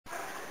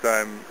So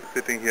I'm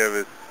sitting here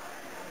with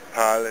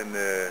Paul in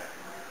the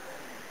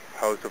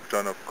House of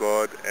John of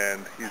God,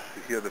 and he's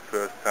here the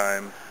first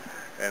time.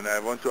 And I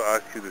want to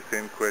ask you the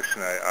same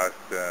question I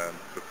asked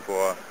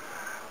before.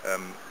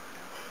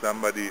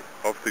 Somebody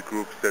of the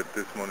group said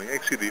this morning,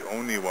 actually the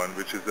only one,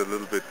 which is a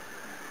little bit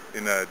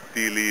in a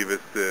dealy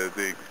with the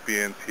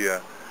experience here,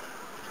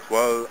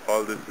 well,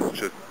 all this is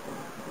just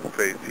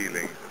faith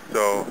healing.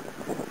 So,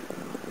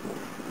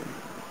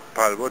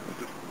 Paul,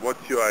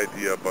 what's your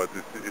idea about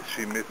this? Is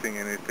she missing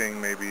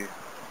anything, maybe?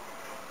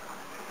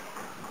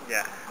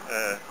 Yeah,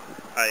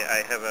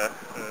 I have a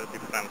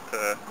different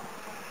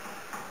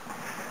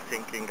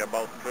thinking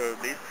about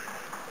this.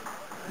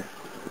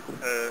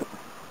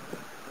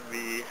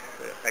 We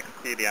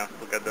experienced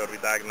together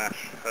with Agnes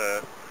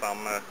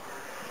some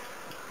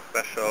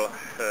special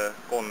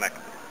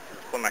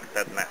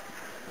connectedness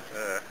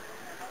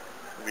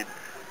with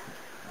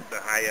the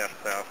higher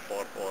self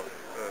or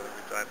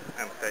with that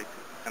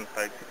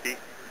entity.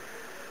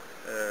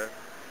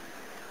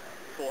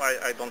 So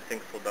I don't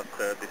think so that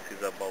this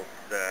is about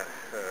the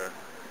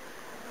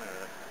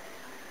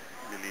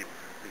belief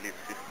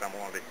system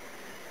only.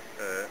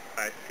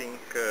 I think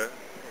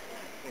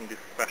in this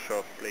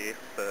special place,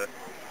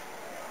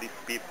 these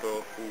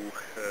people who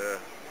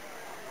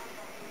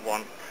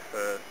want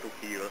to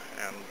heal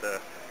and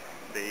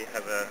they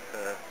have a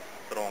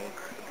strong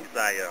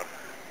desire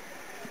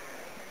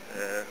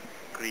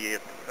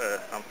create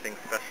something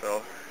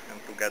special,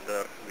 and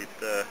together with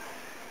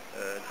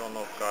John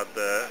of God,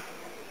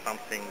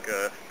 something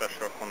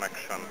special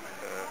connection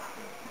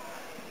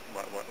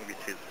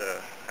which is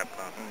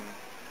happen.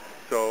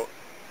 So,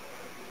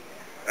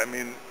 I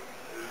mean,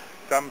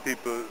 some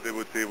people, they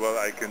would say, well,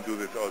 I can do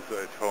this also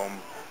at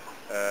home.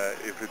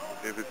 If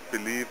it's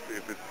belief,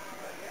 if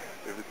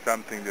it's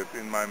something that's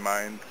in my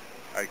mind,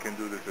 I can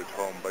do this at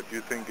home. But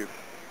you think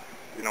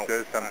No,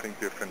 there's something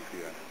different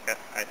here? Yes,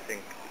 I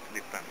think it's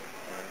different.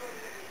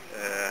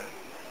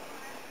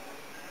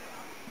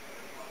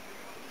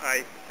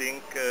 I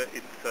think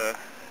it's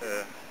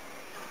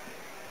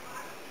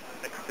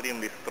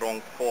extremely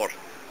strong force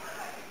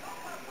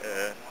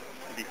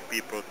these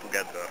people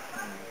together,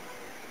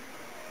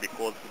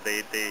 because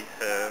they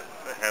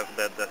have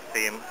the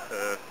same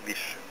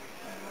wish,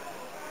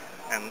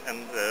 and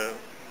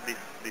this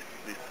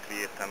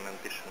creates an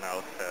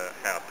additional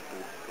help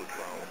to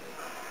draw.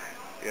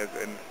 Yes,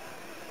 and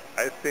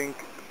I think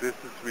this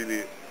is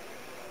really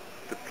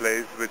the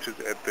place which is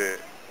at the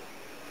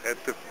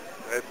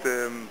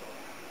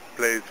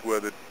place where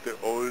the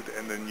old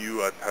and the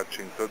new are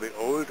touching. So the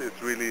old is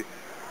really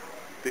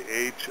the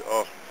age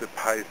of the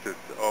Pisces,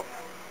 of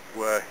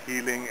where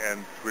healing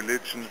and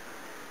religion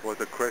was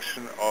a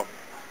question of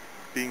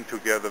being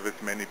together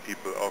with many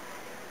people, of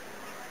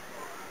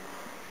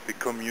the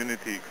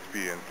community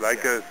experience.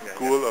 Like a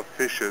school of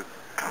fishes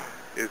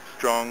is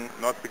strong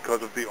not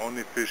because of the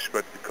only fish,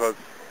 but because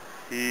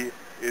he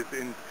is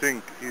in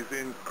sync, he's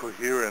in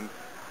coherence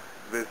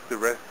with the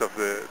rest of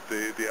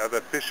the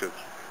other fishes.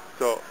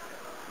 So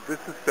this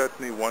is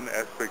certainly one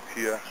aspect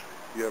here.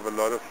 You have a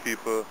lot of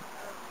people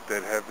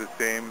that have the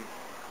same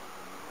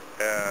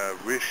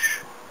wish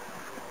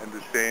and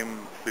the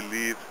same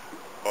beliefs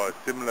or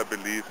similar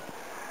beliefs,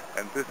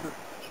 and this is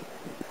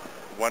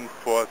one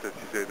force, as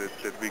you say,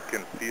 that we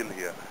can feel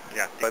here.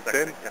 Yeah, but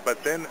exactly.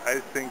 but then I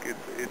think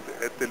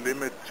it's at the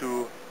limit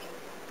to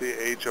the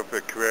age of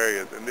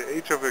Aquarius, and the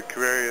age of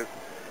Aquarius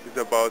is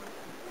about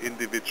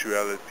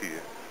individuality,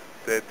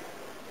 that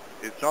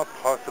it's not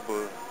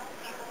possible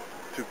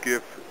to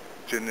give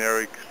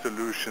generic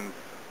solutions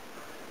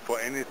for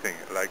anything,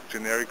 like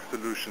generic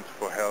solutions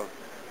for health.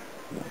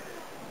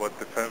 What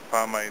the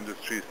pharma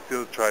industry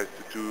still tries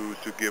to do,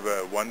 to give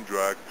one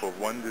drug for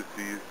one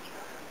disease,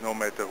 no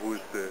matter who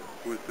is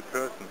the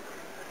person.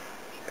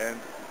 And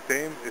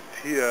same is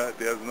here.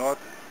 There's not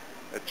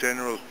a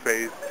general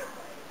faith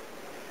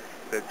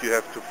that you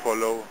have to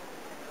follow,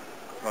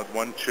 not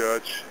one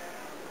church,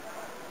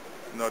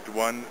 not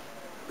one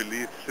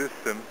belief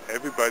system.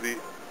 Everybody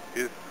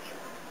is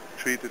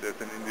treated as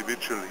an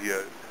individual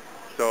here.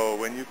 So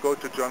when you go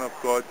to John of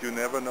God, you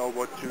never know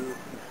what you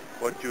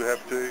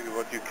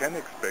can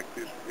expect.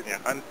 It's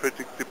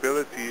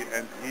unpredictability,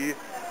 and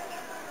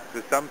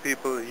with some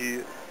people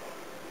he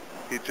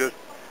just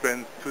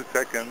spends 2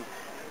 seconds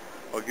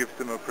or gives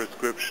them a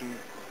prescription,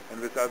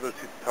 and with others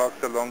he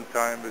talks a long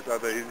time. With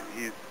others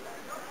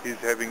he's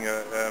having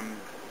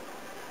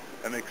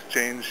an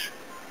exchange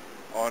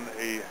on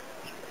a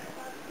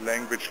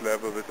language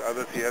level. With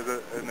others he has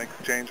an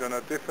exchange on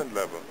a different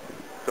level.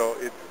 So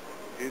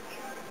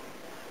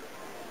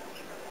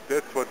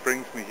that's what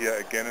brings me here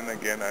again and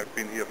again. I've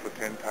been here for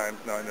 10 times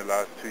now in the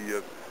last 2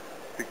 years,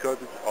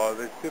 because it's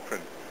always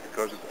different,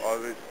 because it's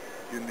always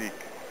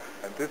unique.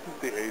 And this is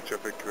the age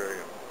of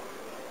Aquarium.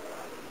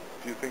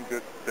 Do you think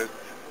that's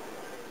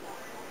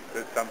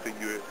something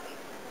you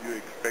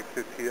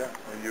expected here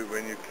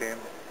when you came?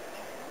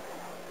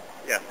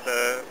 Yes,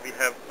 we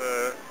have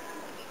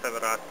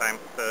several times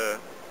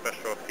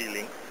special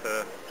feelings.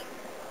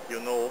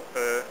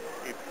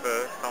 If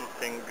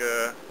something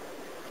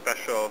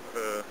special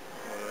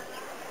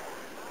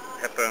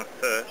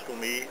to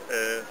me,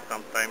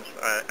 sometimes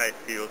I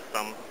feel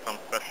some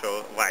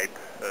special vibe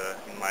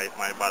in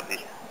my body.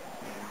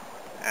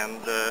 And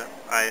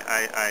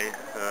I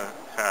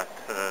felt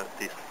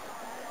this.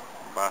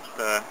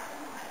 But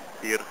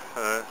here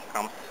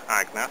comes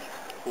Agnes,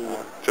 who...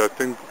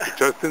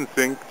 Just in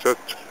sync,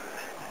 just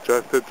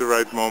at the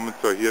right moment.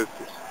 So here's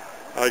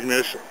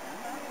Agnes,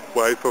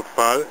 wife of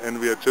Paul, and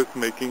we are just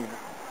making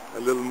a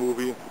little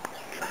movie.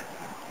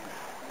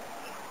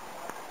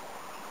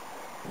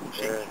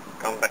 She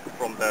come back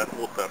from the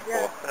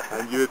waterfall.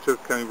 And you're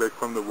just coming back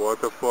from the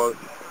waterfall.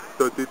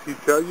 So did he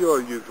tell you,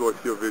 or it was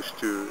your wish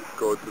to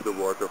go to the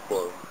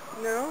waterfall?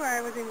 No,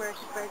 I was invited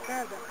by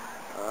Zelda.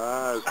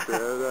 Ah,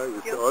 Zelda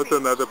is also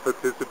another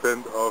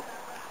participant of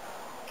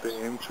the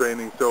AIM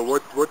training. So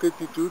what did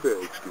you do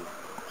there actually?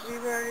 We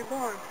were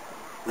reborn.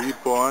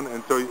 Reborn,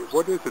 and so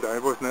what is it? I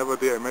was never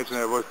there. Imagine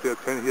I was there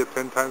 10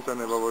 times, I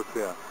never was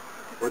there.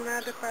 It's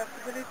another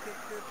possibility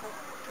to talk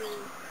to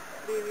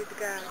be with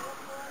God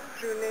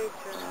through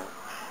nature.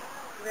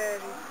 Very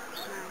nice.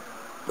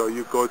 So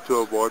you go to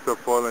a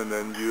waterfall and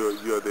then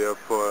you're there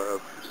for a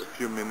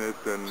few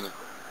minutes, and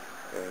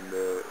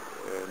the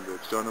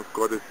Son of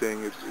God is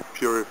saying it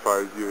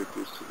purifies you. It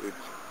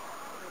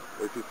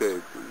as you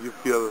say, you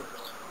feel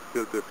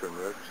different,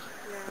 right?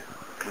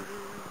 Yeah.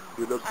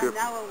 You look I'm different.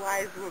 now a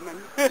wise woman.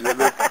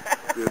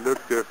 You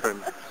look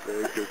different.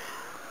 Very good.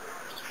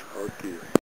 Okay.